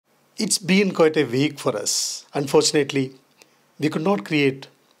It's been quite a week for us. Unfortunately, we could not create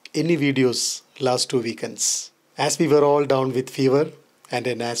any videos last 2 weekends as we were all down with fever and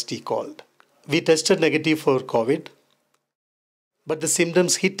a nasty cold. We tested negative for COVID, but the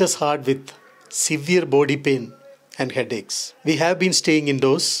symptoms hit us hard with severe body pain and headaches. We have been staying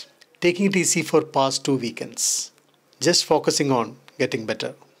indoors, taking it easy for past 2 weekends, just focusing on getting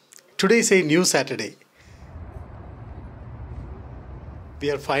better. Today is a new Saturday. We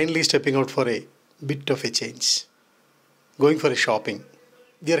are finally stepping out for a bit of a change. Going for a shopping.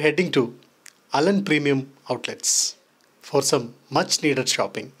 We are heading to Alan Premium Outlets for some much needed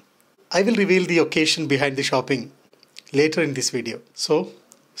shopping. I will reveal the occasion behind the shopping later in this video. So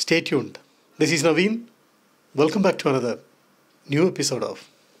stay tuned. This is Naveen. Welcome back to another new episode of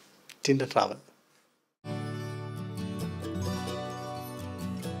Tinder Travel.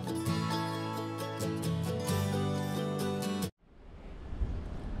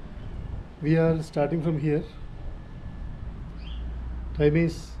 We are starting from here. Time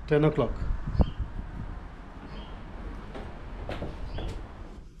is 10 o'clock.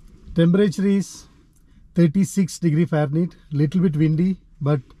 Temperature is 36 degree Fahrenheit. Little bit windy,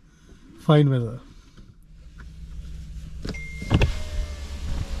 but fine weather.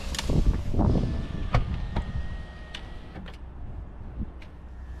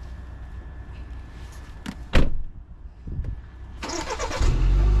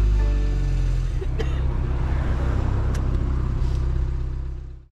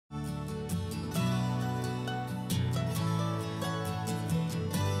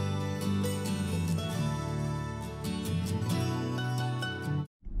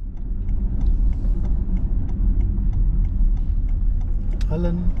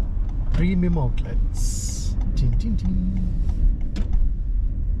 Alan Premium Outlets. Chin, chin, chin.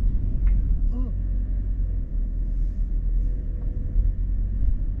 Oh.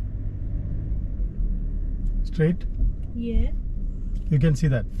 Straight? Yeah. You can see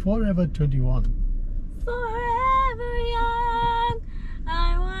that. Forever 21. Forever young,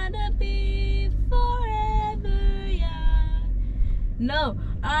 I wanna be forever young. No,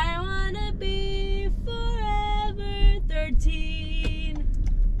 I wanna be forever 13.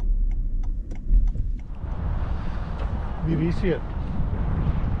 We reached here.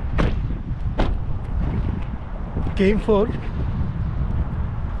 Came for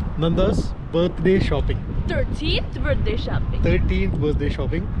Nanda's birthday shopping. 13th birthday shopping. 13th birthday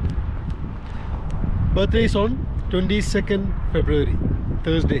shopping. Birthday is on 22nd February,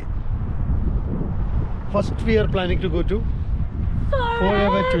 Thursday. First we are planning to go to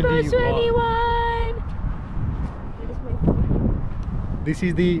Forever 21. This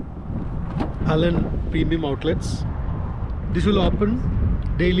is the Alan Premium Outlets. This will open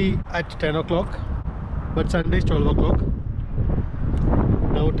daily at 10 o'clock, but Sunday is 12 o'clock.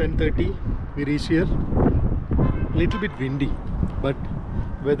 Now 10:30, we reach here. Little bit windy, but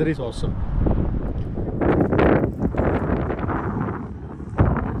weather is awesome.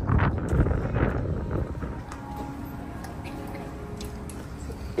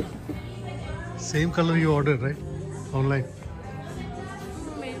 Same color you ordered, right? Online.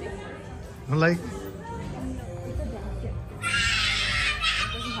 Maybe. Like?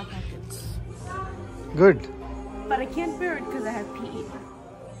 Good. But I can't wear it because I have PE.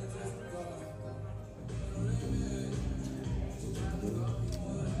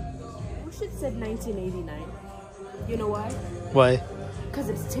 Wish it said 1989. You know why? Why? Because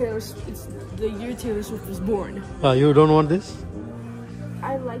it's the year Taylor Swift was born. You don't want this?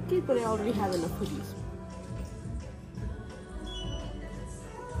 I like it, but I already have enough hoodies.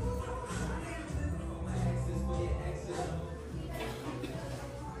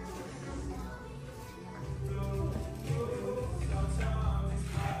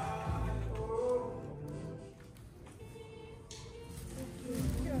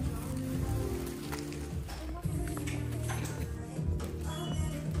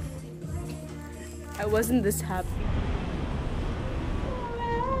 I wasn't this happy.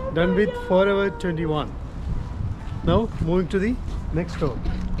 Done with Forever 21. Now moving to the next store.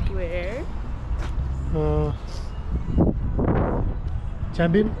 Where?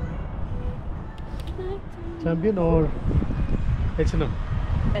 Champion or H&M?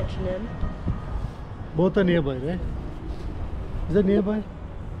 H&M. Both are nearby, right? Is that nearby?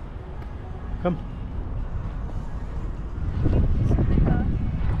 Come.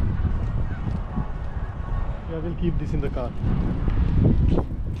 Yeah, we'll keep this in the car.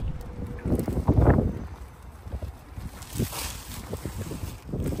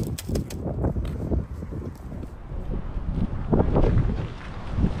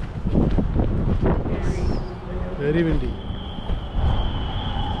 Very windy.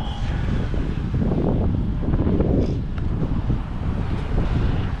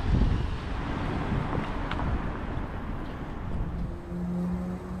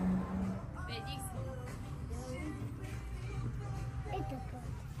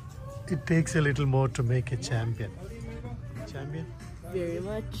 It takes a little more to make a champion. Champion? Very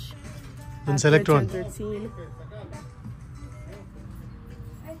much. Then select one. 13.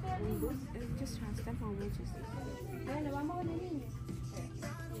 Just transfer how much is this?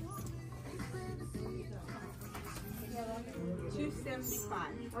 275.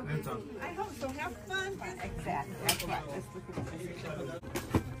 I hope so. Have fun. Exactly. That's right. Let's look at the picture.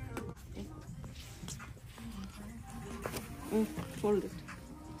 Hold it.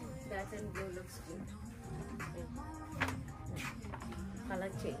 That and blue looks good.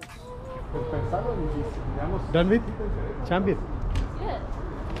 Color change. Done with? Champion. Yeah.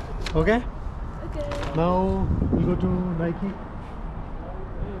 Okay? Okay. Now we'll go to Nike.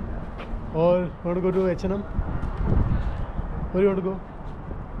 Or want to go to H&M? Where do you want to go?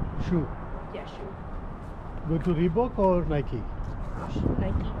 Shoe. Yeah, sure. Go to Reebok or Nike?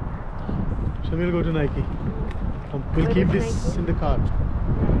 Nike. So we'll go to Nike. We'll Where keep is this Nike? in the car.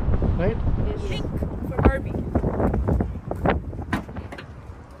 Right? Pink for Barbie.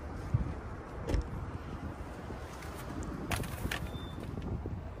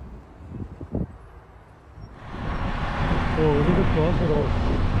 Oh, only the cross or all?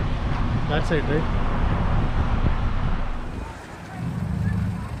 That side, right?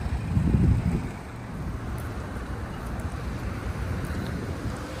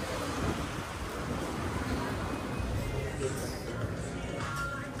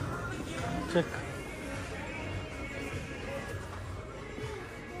 Check.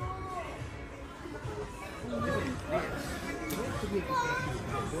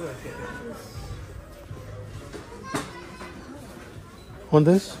 On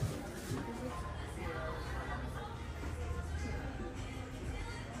this?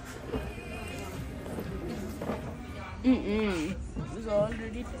 It's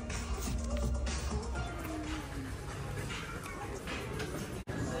already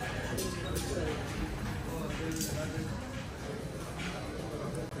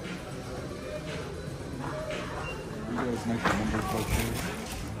You guys make the number plate too.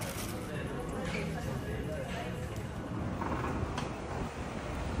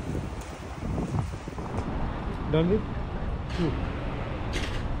 Done with? Two.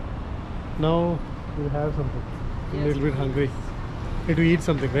 Now we'll have something. I'm a little bit hungry. Need to eat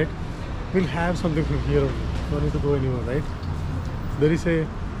something, right? We'll have something from here only. Don't need to go anywhere, right? There is a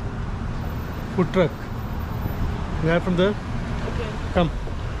food truck. We have from there? okay. Come.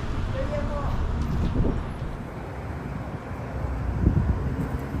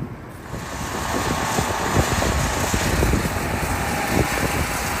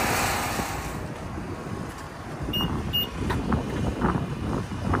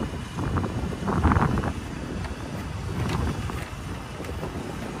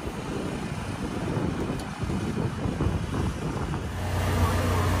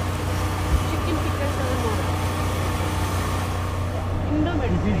 Chicken tikka shawarma.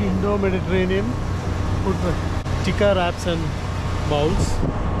 This is Indo-Mediterranean food truck. Tikka wraps and bowls.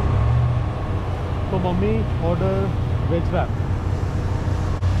 For mummy, order veg wrap.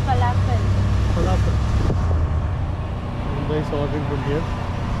 Falafel. Falafel. Nice ordering from here.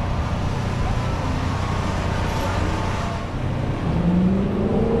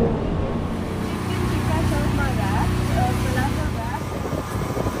 Tikka shawarma wrap. Falafel wrap.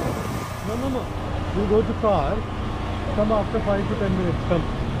 No. We'll go to car. Come after 5 to 10 minutes. Come.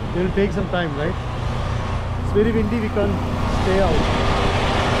 It will take some time, right? It's very windy. We can't stay out.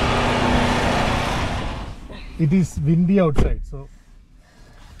 It is windy outside, so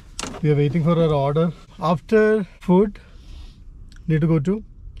we are waiting for our order. After food, need to go to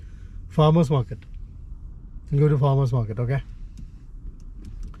farmers market. We'll go to farmers market, okay?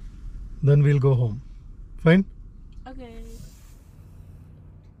 Then we'll go home. Fine? Okay.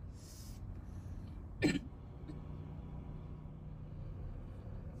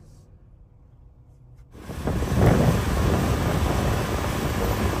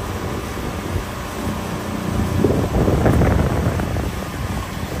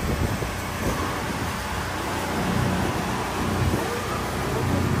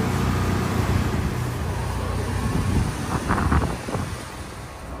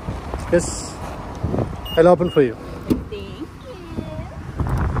 Yes. I'll open for you. Thank you.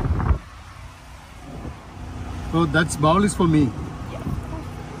 Oh, that bowl is for me.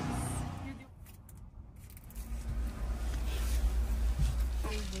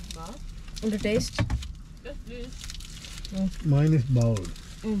 And the taste? Mine is bowl.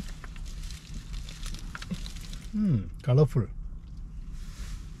 Colorful.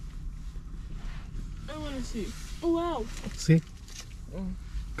 I want to see. Oh wow. See?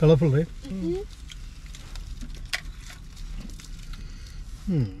 Colorful, right?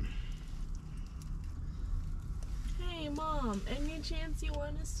 Hey, Mom, any chance you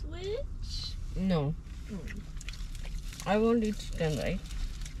want to switch? No. I won't eat chicken, right?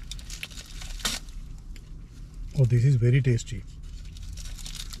 Oh, this is very tasty.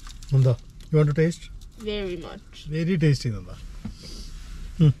 Nanda, you want to taste? Very much. Very tasty, Nanda.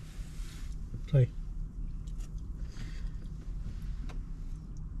 Try.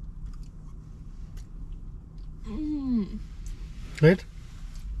 Right?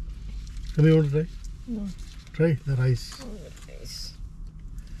 Can you want to try? No. Try the rice. Oh, nice.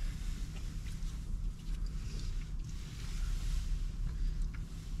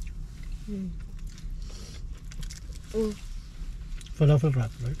 Falafel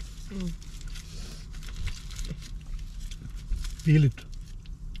wrap, right? Peel it.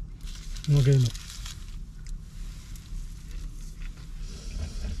 Okay, no.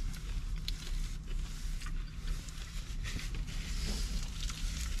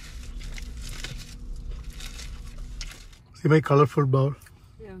 See my colorful bowl?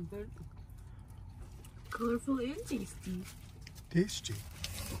 Yeah, good. Colorful and tasty. Tasty.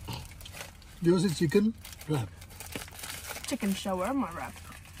 Yours is chicken wrap. Chicken shawarma wrap.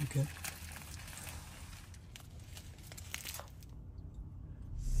 Okay.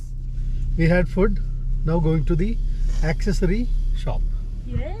 We had food. Now going to the accessory shop.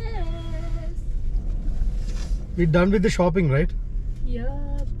 Yes. We done with the shopping, right?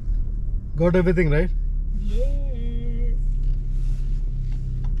 Yup. Got everything, right? Yes.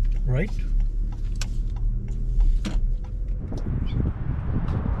 Right.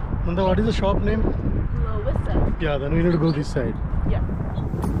 Nanda, what is the shop name? Lewisville. Yeah, then we need to go this side. Yeah.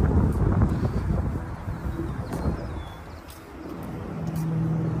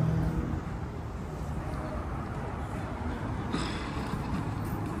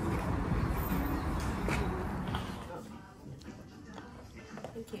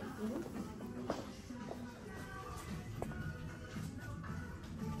 Thank you.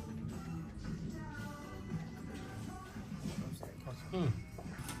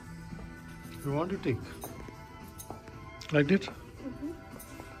 You want to take? Like it?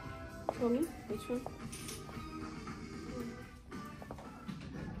 For me? Which one?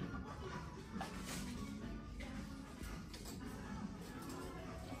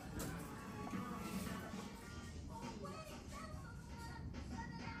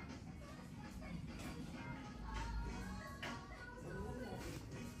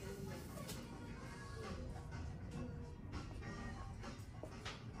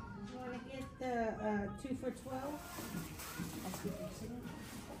 You want to get the 2 for $12?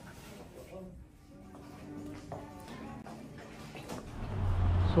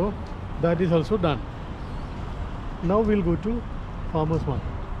 So that is also done. Now we'll go to Farmers Market.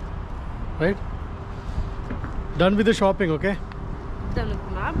 Right? Done with the shopping, okay? Done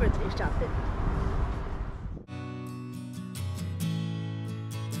with my birthday shopping.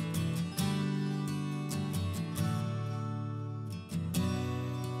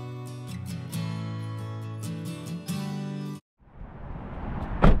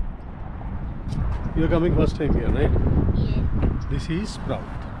 You're coming first time here, right? Yeah. This is Sprout.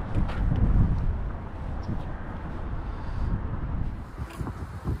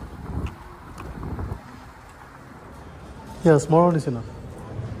 Yeah, small one is enough.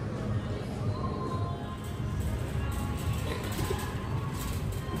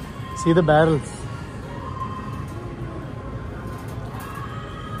 See the barrels.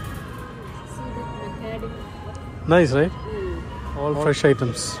 See the caddy. Nice, right? All fresh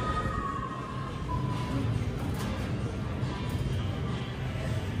items.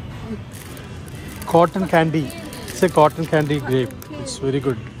 Cotton candy. It's a cotton candy grape. It's very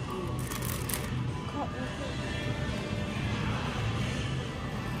good.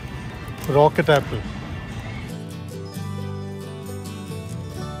 Rocket apple.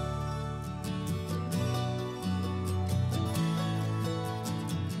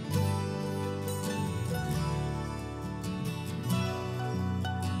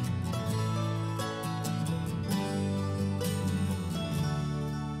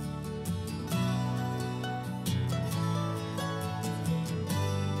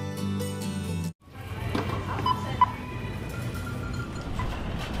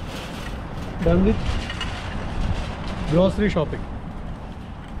 Done with grocery shopping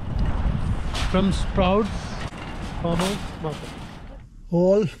from Sprouts Farmers Market.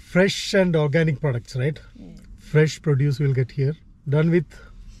 All fresh and organic products, right? Fresh produce we'll get here. Done with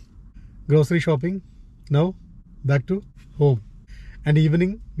grocery shopping. Now back to home. And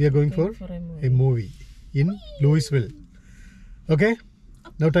evening we are going for a movie in Lewisville. Okay?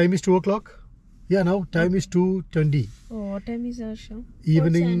 Now time is 2 o'clock. Yeah, now time is 2:20. Oh, what time is our show?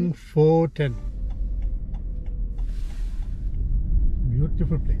 Evening 4:10.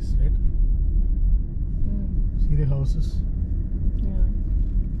 Beautiful place, right? See the houses? Yeah.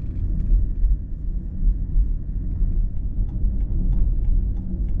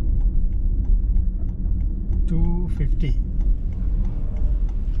 $250.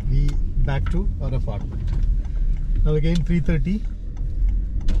 We back to our apartment. Now again 3:30.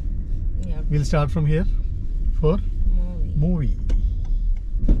 Yeah. We'll start from here for movie.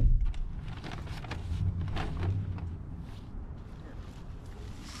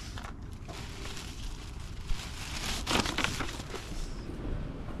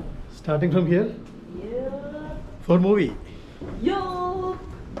 Starting from here for movie. Yo!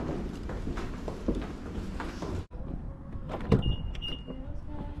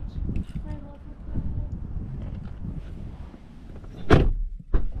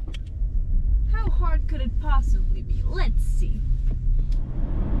 How hard could it possibly be? Let's see.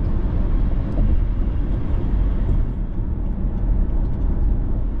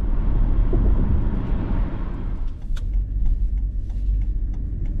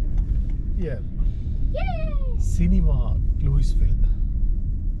 Yeah. Cinemark, Lewisville.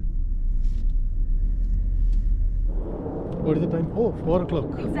 What is the time? Oh, 4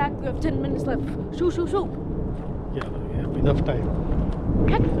 o'clock. Exactly, we have 10 minutes left. Shoot, shoot, shoot. Yeah, we have enough time.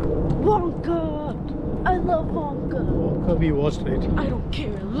 Wonka! I love Wonka. Wonka we watched, right? I don't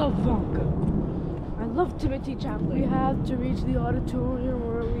care, I love Wonka. I love Timothy Chapman. We have to reach the auditorium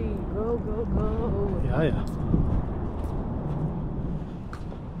early. Go, go, go. Yeah, yeah.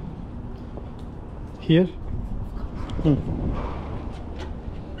 Here?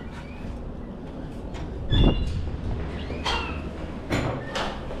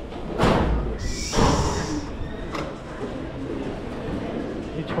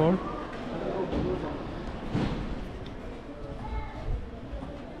 Which hall?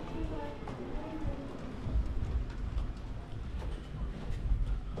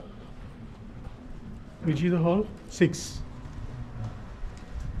 Which is the hall? 6.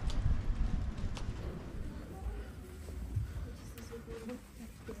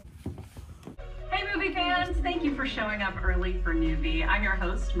 Hey movie fans, thank you for showing up early for Newbie. I'm your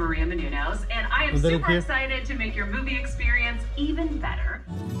host, Maria Menounos, and I am super excited to make your movie experience even better.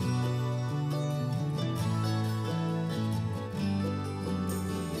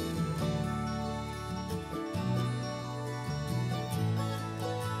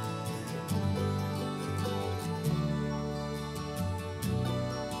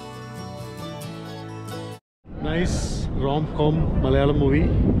 Nice rom-com Malayalam movie,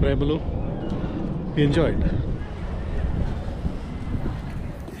 Premalu. We enjoyed.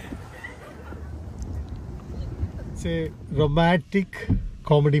 It's a romantic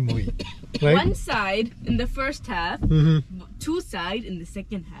comedy movie, right? One side in the first half, two side in the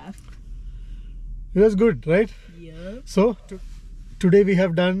second half. It was good, right? Yeah. So today we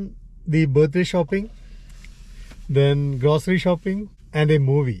have done the birthday shopping, then grocery shopping and a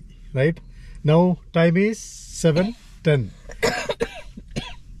movie, right? Now time is 7:10.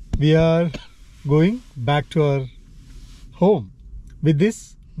 We are going back to our home. With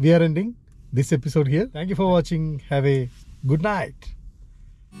this, we are ending this episode here. Thank you for watching. Have a good night.